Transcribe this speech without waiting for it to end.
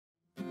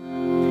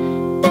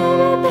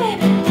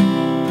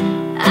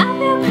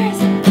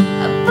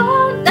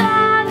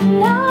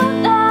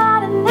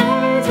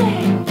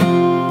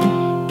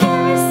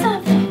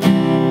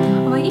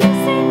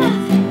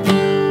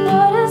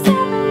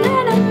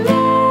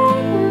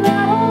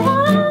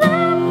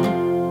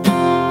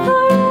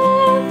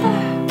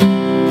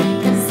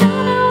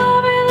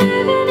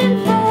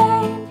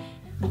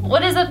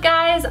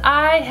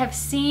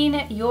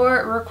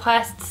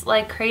requests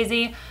like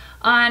crazy.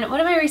 On one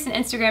of my recent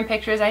Instagram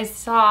pictures, I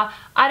saw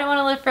 "I don't want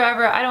to live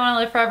forever, I don't want to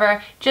live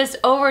forever" just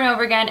over and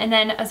over again, and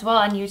then as well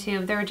on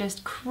YouTube there were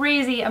just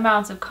crazy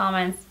amounts of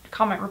comment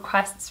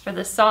requests for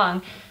this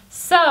song.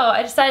 So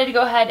I decided to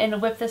go ahead and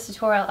whip this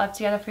tutorial up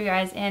together for you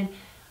guys, and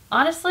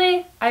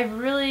honestly, I've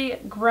really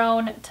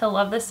grown to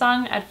love this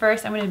song. At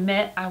first, I'm gonna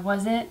admit I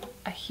wasn't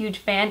a huge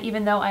fan,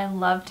 even though I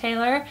love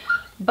Taylor,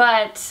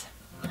 but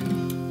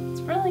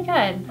it's really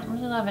good. I'm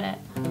really loving it.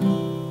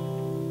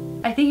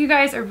 I think you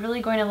guys are really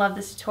going to love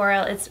this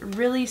tutorial. It's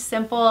really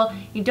simple.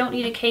 You don't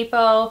need a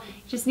capo.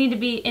 You just need to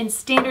be in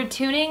standard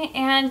tuning,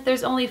 and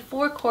there's only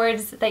 4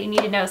 chords that you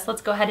need to know, so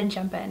let's go ahead and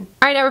jump in.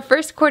 All right, our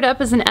first chord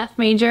up is an F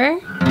major.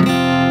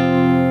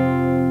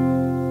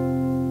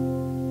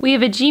 We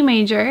have a G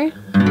major,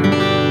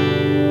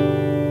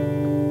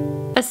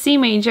 a C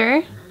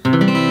major,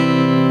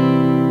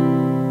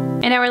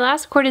 and our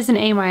last chord is an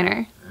A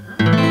minor.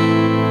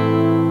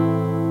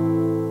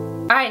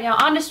 Alright, now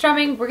on to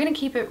strumming. We're going to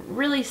keep it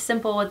really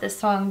simple with this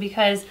song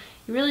because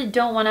you really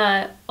don't want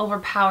to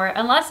overpower it,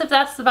 unless if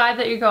that's the vibe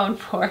that you're going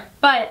for.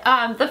 But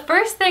the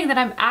first thing that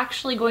I'm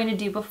actually going to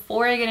do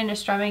before I get into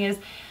strumming is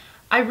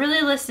I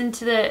really listen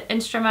to the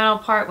instrumental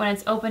part when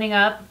it's opening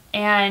up,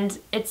 and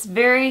it's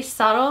very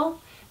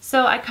subtle.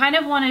 So I kind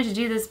of wanted to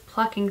do this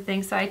plucking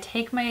thing. So I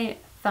take my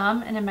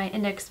thumb and then my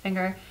index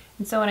finger,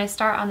 and so when I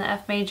start on the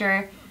F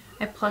major,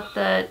 I pluck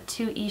the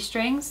 2 E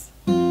strings.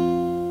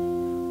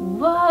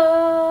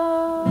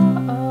 Whoa,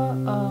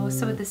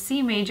 so with the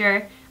C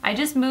major, I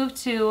just moved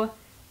to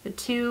the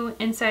 2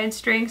 inside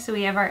strings, so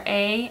we have our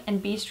A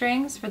and B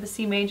strings for the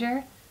C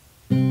major.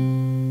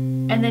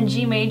 And then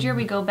G major,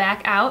 we go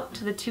back out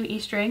to the 2 E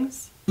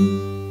strings.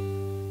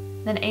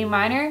 Then A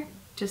minor,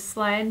 just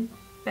slide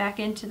back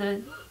into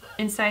the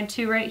inside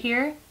 2 right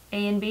here,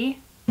 A and B.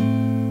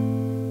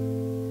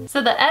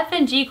 So the F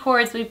and G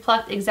chords we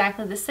plucked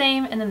exactly the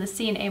same, and then the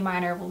C and A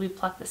minor will be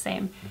plucked the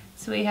same.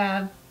 So we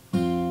have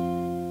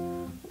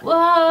whoa,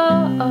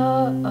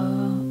 oh,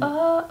 oh,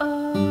 oh,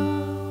 oh,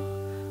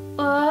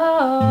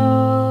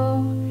 whoa.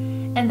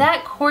 And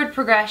that chord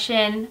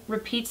progression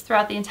repeats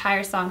throughout the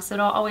entire song, so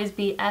it'll always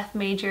be F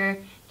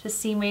major to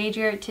C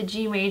major to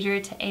G major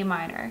to A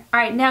minor.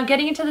 Alright, now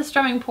getting into the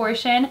strumming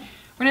portion,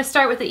 we're going to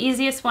start with the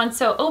easiest one.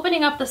 So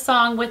opening up the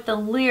song with the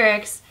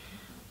lyrics,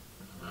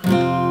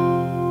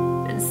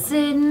 been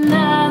sitting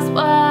eyes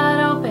wide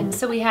open.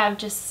 So we have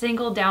just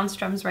single down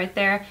strums right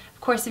there.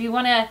 Of course, if you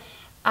want to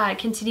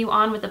continue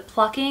on with the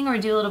plucking or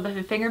do a little bit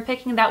of finger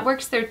picking, that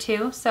works there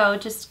too, so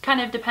it just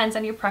kind of depends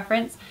on your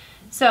preference.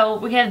 So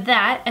we have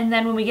that, and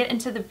then when we get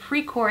into the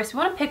pre-chorus, we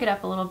want to pick it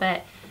up a little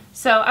bit.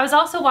 So I was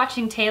also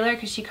watching Taylor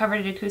because she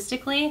covered it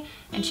acoustically,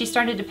 and she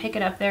started to pick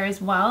it up there as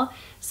well.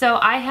 So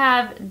I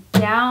have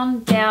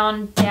down,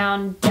 down,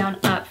 down, down,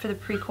 up for the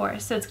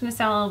pre-chorus, so it's going to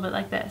sound a little bit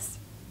like this.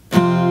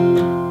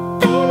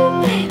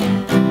 Baby, baby,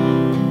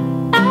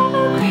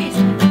 I'm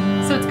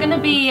crazy. So it's going to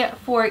be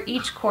for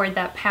each chord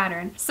that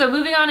pattern. So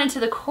moving on into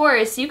the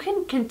chorus, you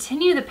can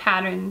continue the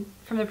pattern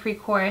from the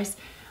pre-chorus,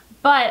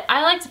 but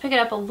I like to pick it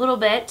up a little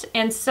bit,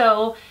 and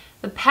so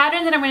the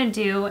pattern that I'm going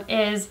to do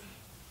is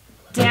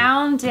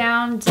down,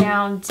 down,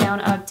 down,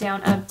 down, up,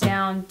 down, up,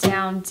 down,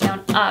 down,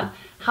 down, up.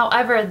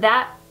 However,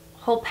 that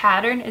whole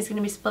pattern is going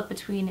to be split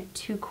between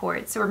 2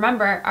 chords. So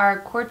remember, our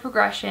chord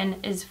progression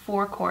is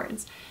 4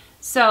 chords.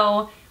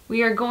 So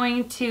we are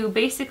going to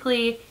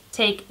basically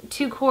take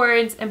 2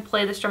 chords and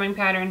play the strumming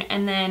pattern,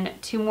 and then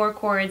 2 more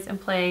chords and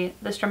play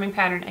the strumming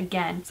pattern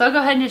again. So I'll go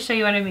ahead and just show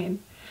you what I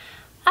mean.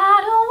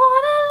 I don't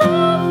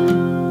wanna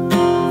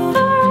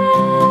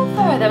live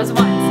forever. That was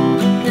once.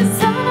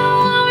 'Cause I don't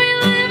wanna be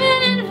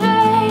living in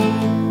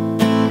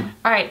vain.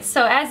 Alright,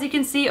 so as you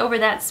can see over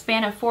that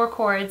span of 4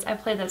 chords, I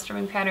played that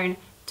strumming pattern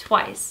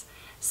twice.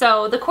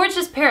 So the chords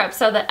just pair up.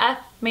 So the F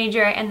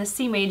major and the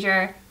C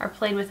major are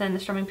played within the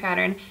strumming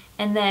pattern,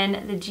 and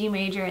then the G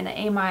major and the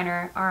A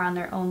minor are on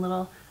their own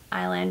little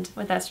island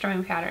with that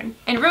strumming pattern.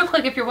 And real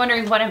quick, if you're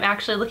wondering what I'm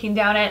actually looking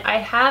down at, I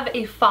have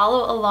a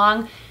follow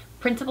along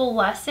printable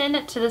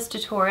lesson to this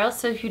tutorial,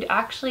 so if you'd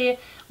actually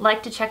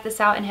like to check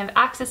this out and have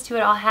access to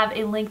it, I'll have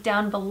a link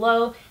down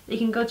below that you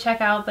can go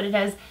check out, but it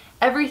has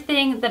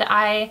everything that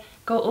I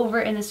go over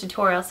in this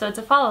tutorial, so it's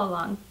a follow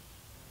along.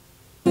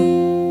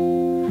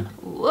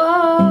 Whoa,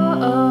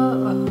 oh,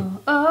 oh,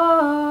 oh.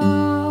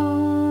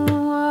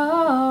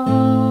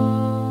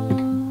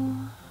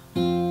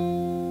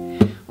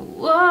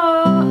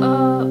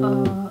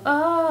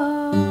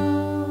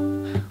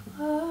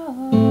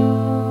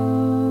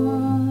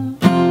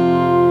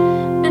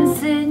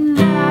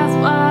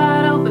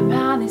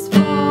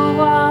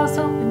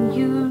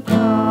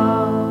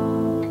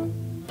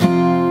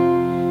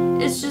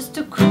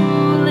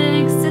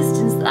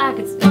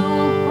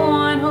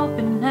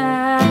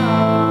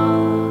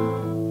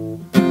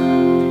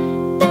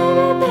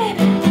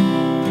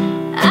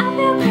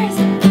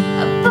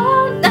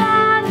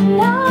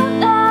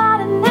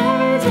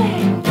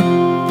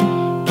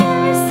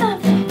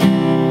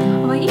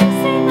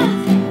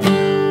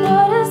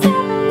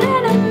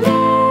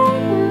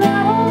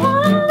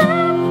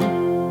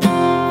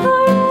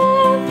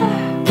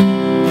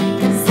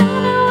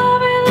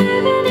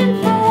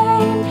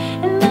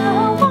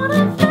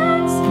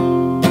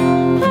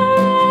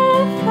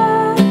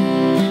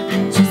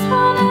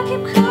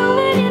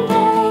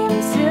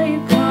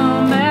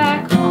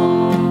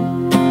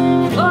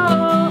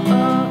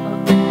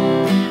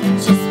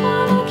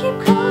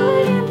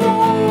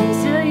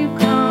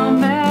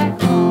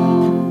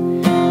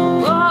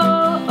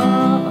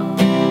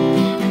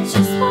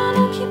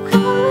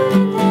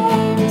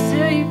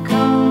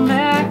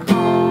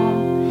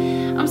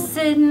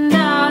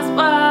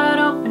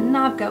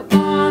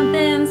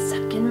 something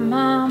stuck in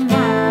my mind.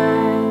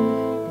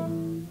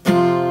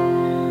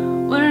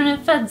 Wondering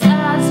if I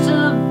dodged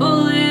a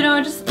bullet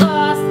or just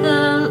lost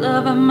the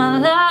love of my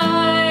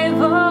life.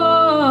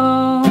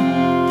 Oh,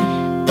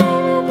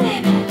 baby,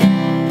 baby,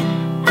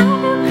 I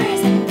feel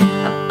crazy.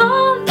 Up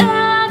all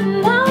night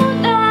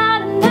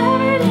and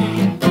every day.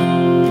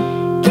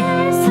 Give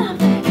me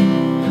something,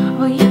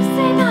 will you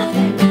say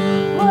nothing?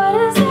 What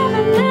is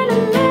happening to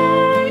me?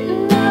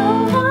 And I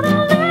don't wanna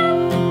live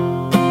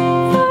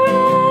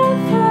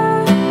forever,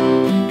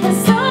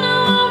 'cause I know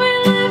I'll be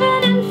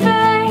living in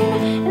fame.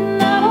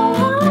 And I don't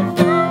wanna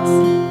flex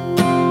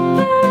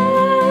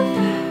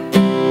forever.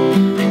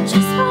 I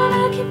just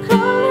wanna keep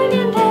calling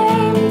your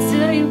name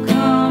until you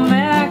come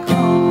back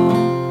home.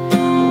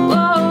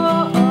 Whoa,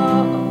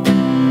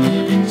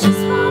 I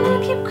just wanna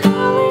keep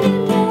calling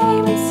your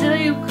name until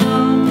you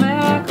come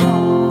back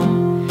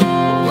home.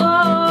 Whoa,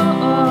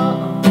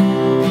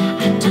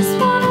 I just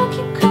wanna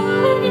keep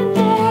calling your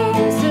name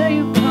until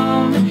you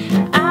come back.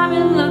 I've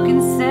been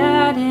looking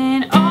sad in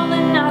all the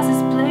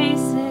nicest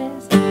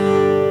places.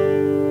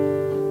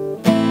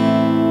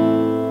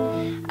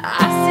 I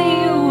see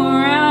you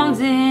around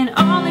in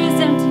all these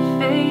empty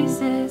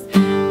faces.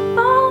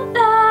 All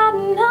night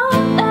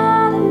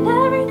and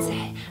every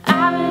day.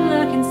 I've been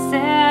looking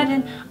sad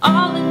in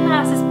all the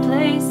nicest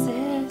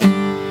places.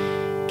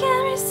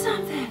 Give me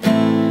something,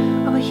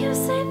 or will you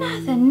say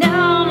nothing?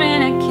 Now I'm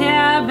in a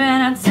cab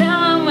and I tell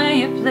him where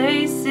your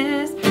place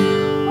is.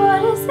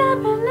 What is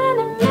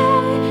happening to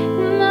me?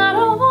 And I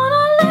don't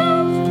wanna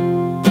live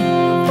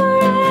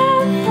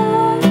forever,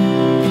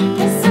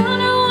 'cause I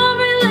know I'll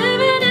be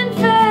living in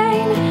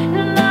vain.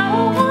 And I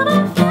don't wanna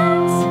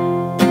flex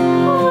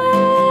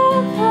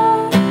forever,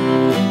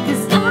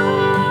 'cause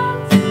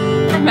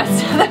I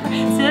messed up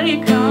till you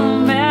come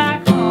back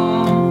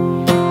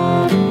home.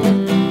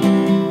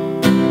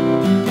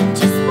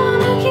 Just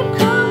wanna keep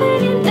calling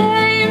your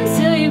name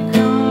till you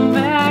come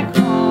back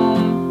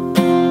home.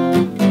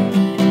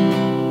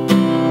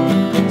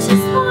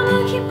 Just wanna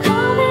keep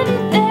calling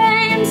your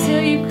name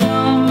till you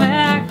come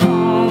back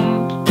home.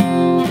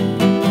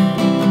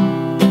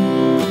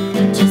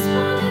 Just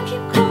wanna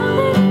keep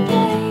calling your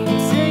name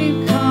till you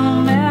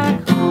come back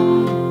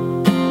home.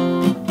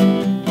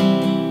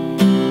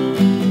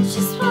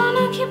 Just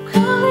wanna keep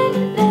calling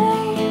your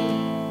name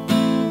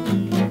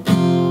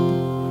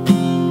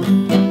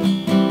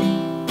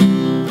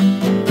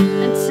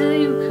until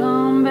you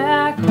come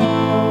back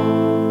home.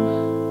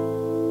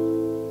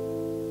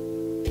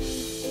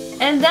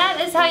 And that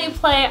is how you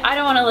play I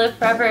Don't Wanna Live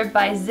Forever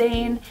by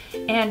Zayn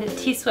and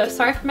T Swift.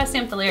 Sorry for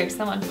messing up the lyrics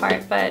on one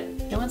part, but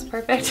no one's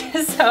perfect.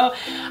 So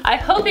I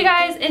hope you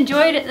guys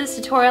enjoyed this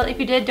tutorial. If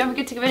you did, don't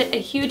forget to give it a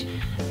huge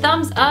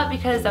thumbs up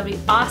because that would be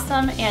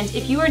awesome. And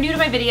if you are new to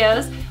my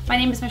videos, my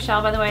name is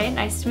Michelle, by the way.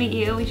 Nice to meet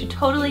you. You should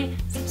totally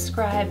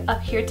subscribe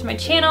up here to my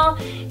channel.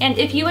 And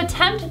if you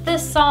attempt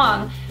this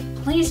song,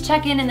 please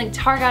check in the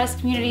Guitar Goddess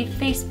Community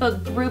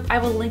Facebook group. I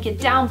will link it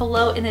down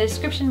below in the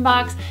description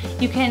box.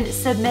 You can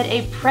submit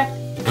a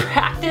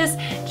practice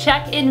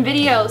check-in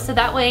video, so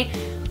that way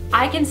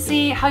I can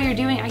see how you're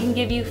doing. I can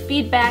give you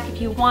feedback if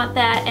you want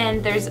that,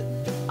 and there's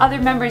other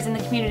members in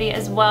the community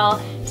as well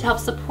to help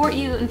support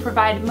you and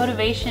provide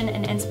motivation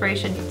and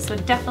inspiration. So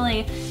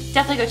definitely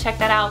go check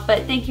that out.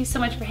 But thank you so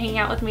much for hanging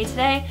out with me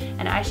today,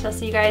 and I shall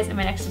see you guys in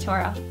my next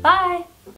tutorial. Bye!